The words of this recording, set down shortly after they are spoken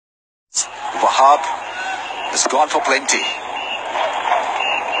Wahab has gone for plenty.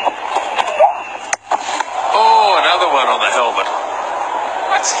 Oh, another one on the helmet.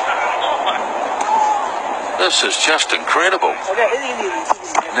 What? This is just incredible.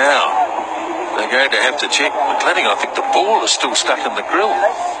 Now, they're going to have to check McClenaghan. I think the ball is still stuck in the grill.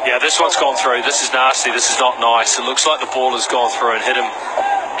 Yeah, this one's gone through. This is nasty. This is not nice. It looks like the ball has gone through and hit him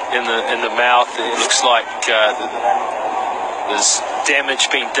in the mouth. It looks like there's damage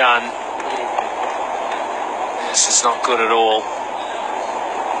being done. This is not good at all.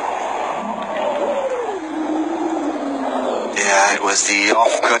 Yeah, it was the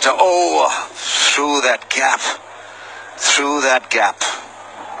off-cutter. Oh, through that gap. Through that gap.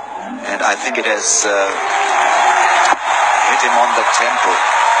 And I think it has hit him on the temple.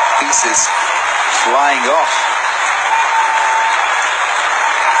 Pieces flying off.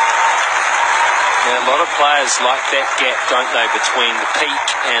 Yeah, a lot of players like that gap, don't they, between the peak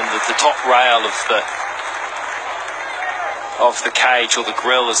and the top rail of the cage, or the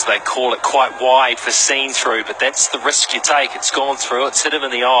grill as they call it, quite wide for seeing through, but that's the risk you take. It's gone through, it's hit him in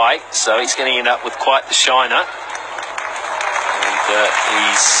the eye, so he's going to end up with quite the shiner. And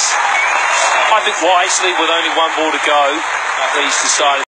he's, I think wisely, with only one ball to go, he's decided